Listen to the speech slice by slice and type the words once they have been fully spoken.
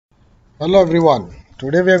Hello everyone.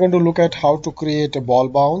 Today we are going to look at how to create a ball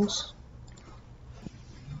bounce.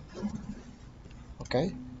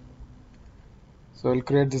 Okay, so we'll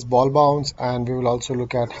create this ball bounce and we will also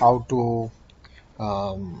look at how to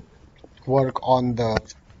um, work on the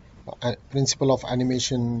principle of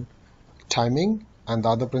animation timing and the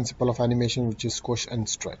other principle of animation, which is squish and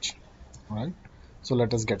stretch. All right, so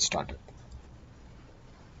let us get started.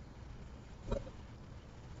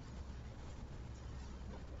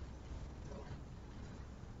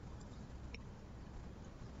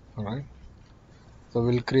 All right, so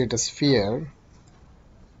we'll create a sphere,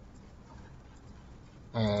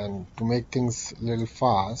 and to make things a little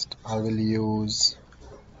fast I will use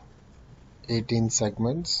 18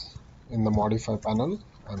 segments in the modify panel,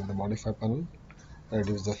 and in the modify panel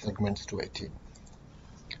reduce the segments to 18.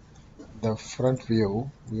 The front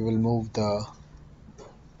view, we will move the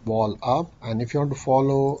ball up, and if you want to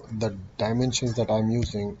follow the dimensions that I'm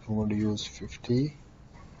using, I'm going to use 50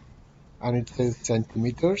 and it says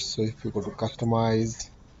centimeters. So if you go to customize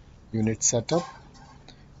unit setup,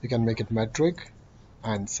 you can make it metric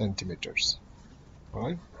and centimeters. All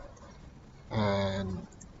right, and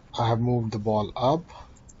I have moved the ball up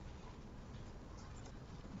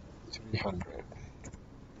 300.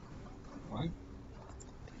 Right,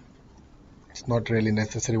 it's not really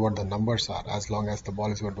necessary what the numbers are, as long as the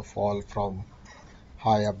ball is going to fall from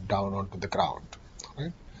high up down onto the ground.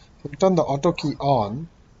 Right, so turn the auto key on,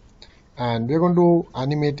 and we're going to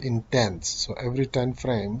animate in tens. So every 10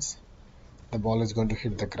 frames the ball is going to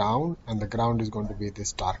hit the ground, and the ground is going to be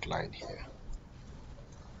this dark line here.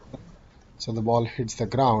 So the ball hits the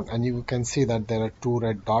ground, and you can see that there are two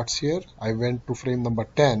red dots here. I went to frame number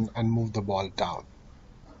 10 and moved the ball down.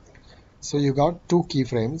 So you got two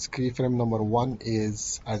keyframes. Keyframe number 1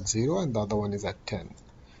 is at 0 and the other one is at 10.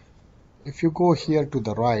 If you go here to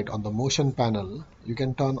the right on the motion panel, you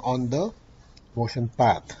can turn on the motion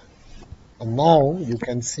path, and now you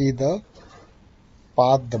can see the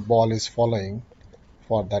path the ball is following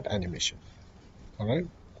for that animation. All right,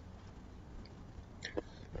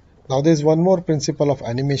 now there's one more principle of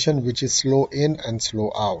animation, which is slow in and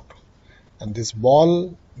slow out, and this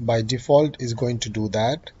ball by default is going to do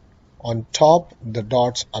that. On top the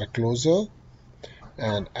dots are closer,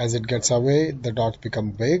 and as it gets away the dots become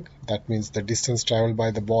big. That means the distance traveled by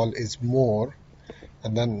the ball is more,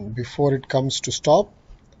 and then before it comes to stop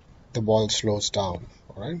the ball slows down.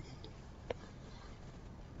 All right,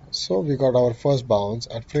 so we got our first bounce.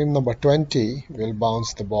 At frame number 20 we'll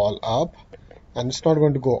bounce the ball up, and it's not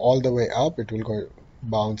going to go all the way up, it will go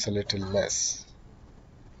bounce a little less.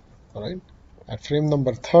 All right, at frame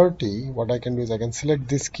number 30 what I can do is I can select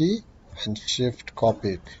this key and shift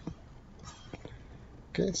copy it.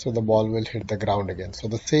 Okay, so the ball will hit the ground again. So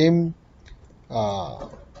the same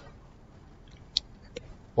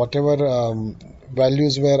whatever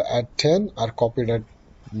values were at 10 are copied at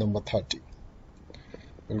number 30.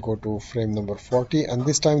 We'll go to frame number 40, and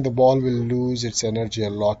this time the ball will lose its energy a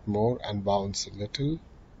lot more and bounce a little.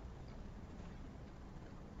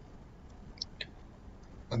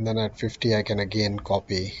 And then at 50 I can again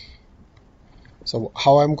copy. So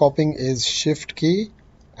how I'm copying is shift key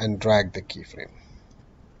and drag the keyframe.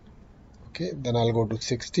 Okay, then I'll go to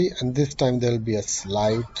 60, and this time there will be a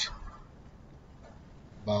slight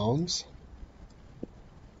bounce,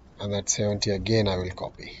 and at 70 again I will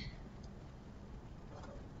copy.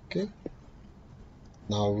 Okay,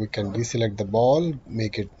 now we can deselect the ball,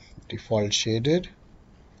 make it default shaded,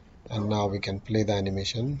 and now we can play the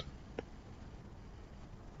animation.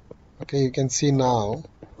 Okay, you can see now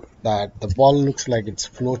that the ball looks like it's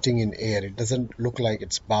floating in air. It doesn't look like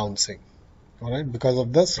it's bouncing. All right, because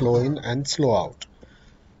of the slow in and slow out.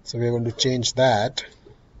 So we're going to change that.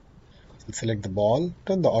 We'll select the ball,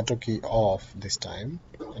 turn the auto key off this time,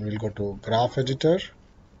 and we'll go to graph editor,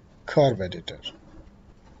 curve editor.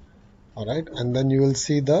 All right, and then you will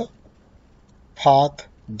see the path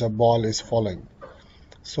the ball is following.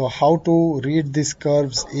 So how to read these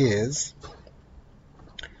curves is,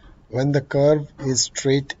 when the curve is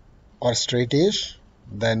straight or straightish,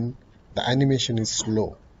 then the animation is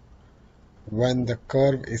slow. When the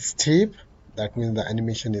curve is steep, that means the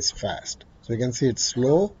animation is fast. So you can see it's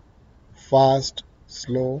slow, fast,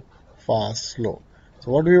 slow, fast, slow.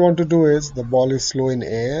 So what we want to do is, the ball is slow in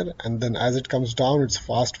air, and then as it comes down it's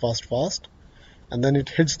fast, fast, fast, and then it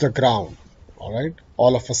hits the ground, all right,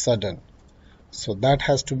 all of a sudden. So that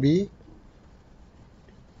has to be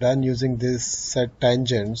done using this set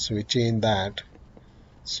tangents. We change that.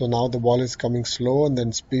 So now the ball is coming slow, and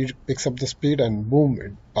then speed picks up the speed, and boom,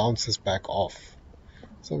 it bounces back off.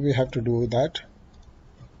 So we have to do that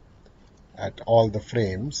at all the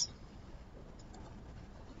frames.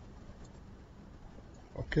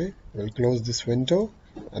 Okay, we'll close this window,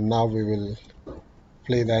 and now we will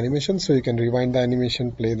play the animation. So you can rewind the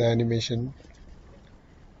animation, play the animation,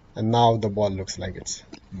 and now the ball looks like it's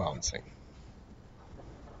bouncing.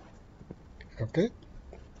 Okay,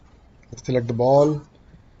 select the ball.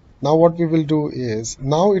 Now what we will do is,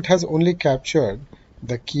 now it has only captured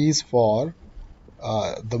the keys for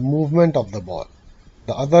the movement of the ball.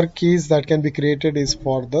 The other keys that can be created is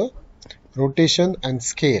for the rotation and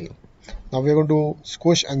scale. Now we're going to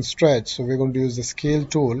squish and stretch, so we're going to use the scale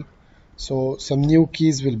tool. So some new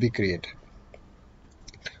keys will be created.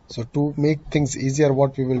 So to make things easier,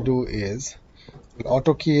 what we will do is we'll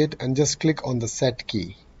auto key it and just click on the set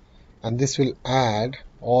key, and this will add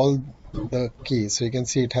all the keys. So you can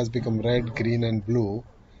see it has become red, green and blue,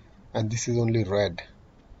 and this is only red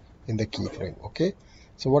in the keyframe. Okay,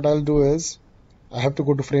 so what I'll do is I have to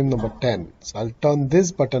go to frame number 10. So I'll turn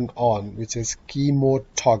this button on, which is key mode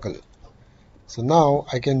toggle. So now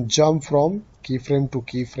I can jump from keyframe to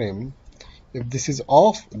keyframe. If this is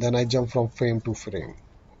off, then I jump from frame to frame.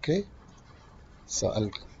 Okay, so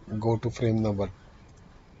I'll go to frame number,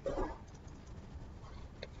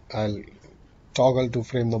 I'll toggle to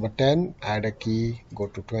frame number 10, add a key, go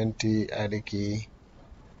to 20, add a key,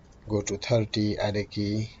 go to 30, add a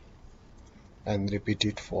key, and repeat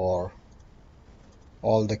it for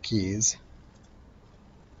all the keys.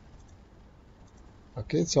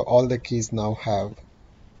 Okay, so all the keys now have,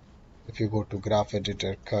 if you go to graph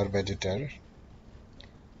editor, curve editor,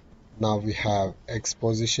 now we have X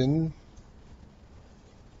position,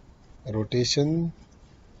 rotation,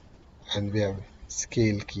 and we have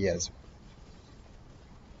scale key as well.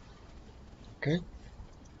 Okay,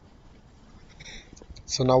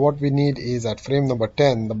 so now what we need is at frame number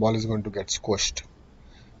 10 the ball is going to get squished.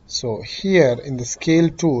 So here in the scale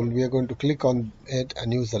tool we are going to click on it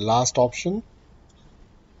and use the last option.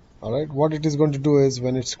 Alright, what it is going to do is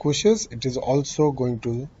when it squishes, it is also going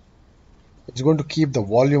to, it's going to keep the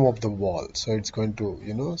volume of the ball. So it's going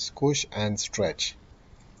to, squish and stretch.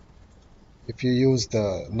 If you use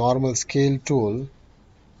the normal scale tool,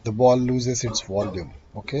 the ball loses its volume.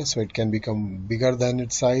 Okay, so it can become bigger than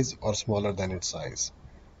its size or smaller than its size.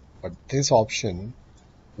 But this option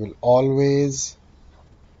will always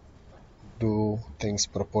do things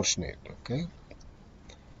proportionate. Okay,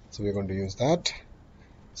 so we're going to use that.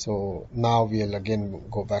 So now we'll again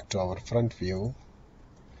go back to our front view,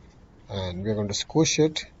 and we're going to squish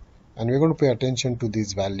it, and we're going to pay attention to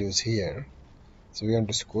these values here. So we're going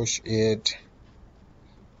to squish it,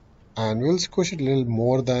 and we'll squish it a little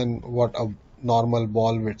more than what a normal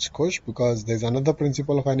ball would squish, because there's another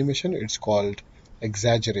principle of animation, it's called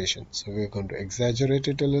exaggeration. So we're going to exaggerate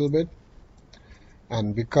it a little bit,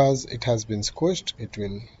 and because it has been squished, it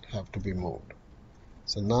will have to be moved.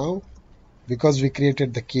 So now, because we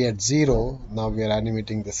created the key at 0, now we are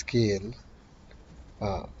animating the scale.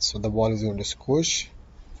 So the ball is going to squish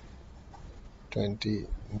 20.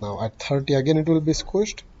 Now at 30 again it will be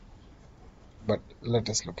squished, but let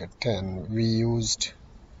us look at 10. We used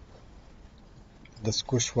the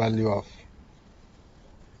squish value of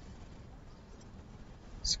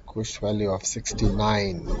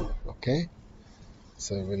 69. Okay,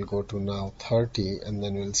 so we'll go to now 30, and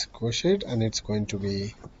then we'll squish it, and it's going to be,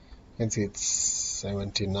 you can see it's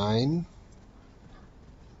 79.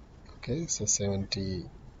 Okay, so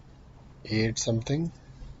 78 something,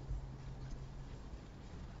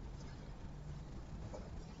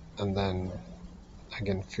 and then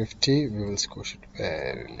again 50, we will squish it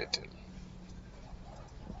very little.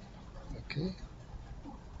 Okay,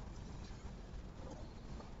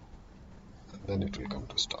 and then it will come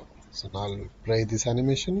to stop. So now I'll play this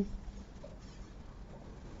animation.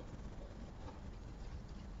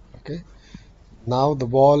 Okay, now the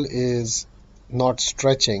ball is not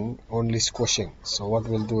stretching, only squishing. So what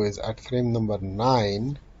we'll do is at frame number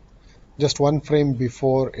 9, just one frame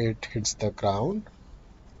before it hits the ground,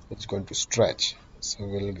 it's going to stretch. So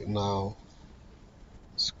we'll now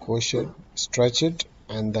squish it, stretch it,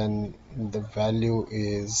 and then the value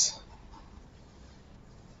is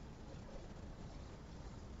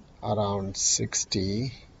around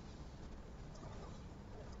 60.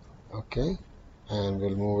 Okay, and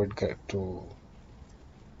we'll move it to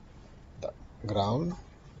the ground.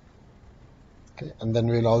 Okay, and then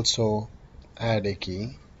we'll also add a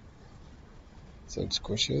key, so it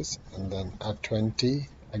squishes, and then at 20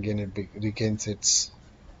 again it regains its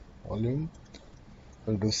volume.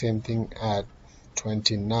 We'll do same thing at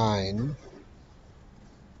 29.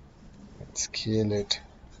 Let's scale it.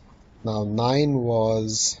 Now 9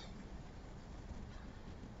 was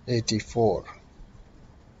 84,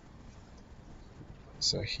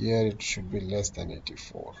 so here it should be less than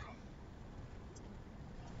 84.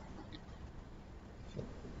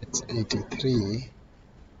 It's 83.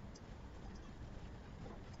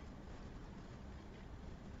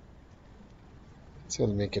 So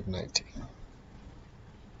we'll make it 90.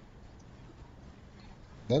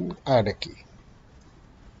 Then add a key.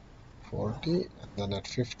 40, and then at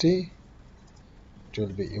 50 it will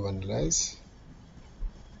be even less.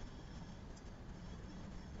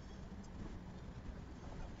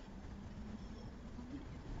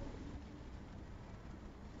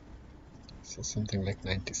 So something like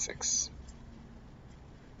 96.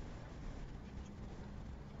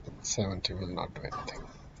 70 will not do anything.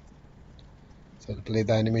 So I'll play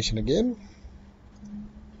the animation again.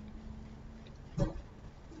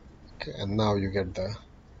 Okay, and now you get the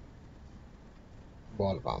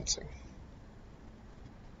ball bouncing.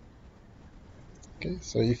 Okay,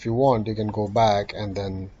 so if you want, you can go back and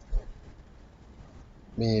then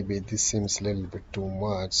maybe this seems a little bit too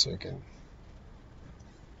much, so you can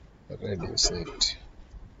reduce it.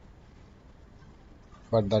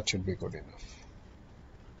 But that should be good enough.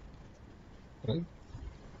 Right?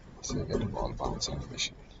 So you get a ball bounce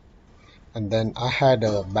animation. And then I had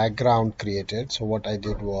a background created. So what I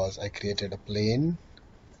did was I created a plane,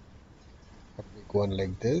 a big one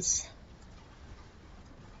like this,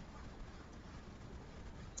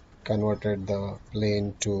 converted the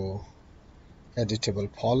plane to editable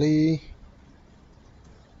poly,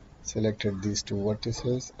 selected these two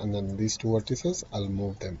vertices, and then these two vertices I'll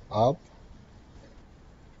move them up.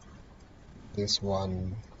 This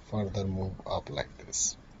one further move up like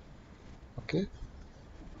this. Okay.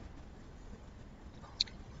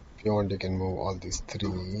 If you want, you can move all these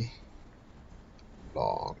three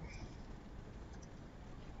long.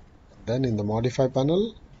 Then in the modify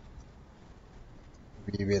panel,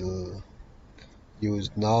 we will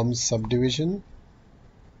use norms subdivision,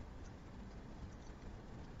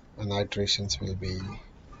 and iterations will be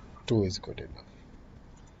 2 is good enough.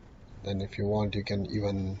 Then if you want, you can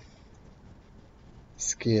even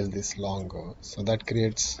scale this longer, so that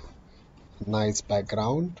creates a nice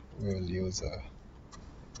background. We will use a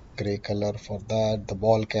gray color for that. The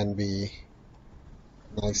ball can be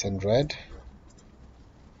nice and red.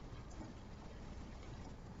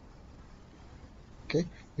 Okay,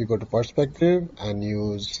 we go to perspective and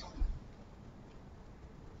use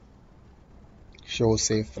show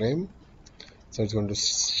save frame. So it's going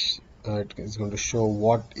to show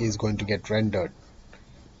what is going to get rendered,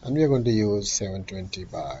 and we are going to use 720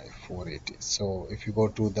 by 480. So if you go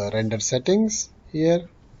to the render settings here,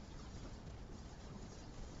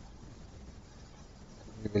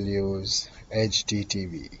 we will use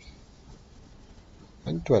HDTV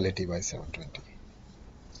and 1280 by 720.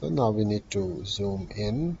 So now we need to zoom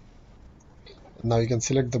in. Now you can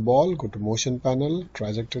select the ball, go to motion panel,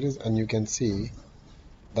 trajectories, and you can see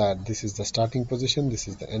that this is the starting position, this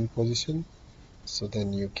is the end position. So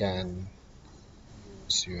then you can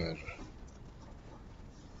use your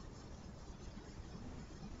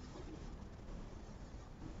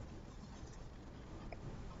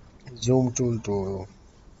zoom tool to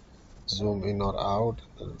zoom in or out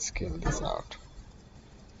and scale this out.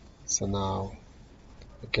 So now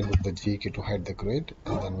you can hit the G key to hide the grid,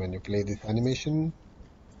 and then when you play this animation,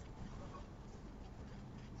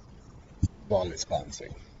 ball is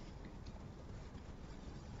bouncing.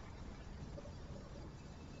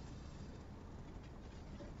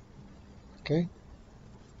 Okay,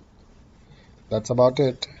 that's about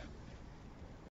it.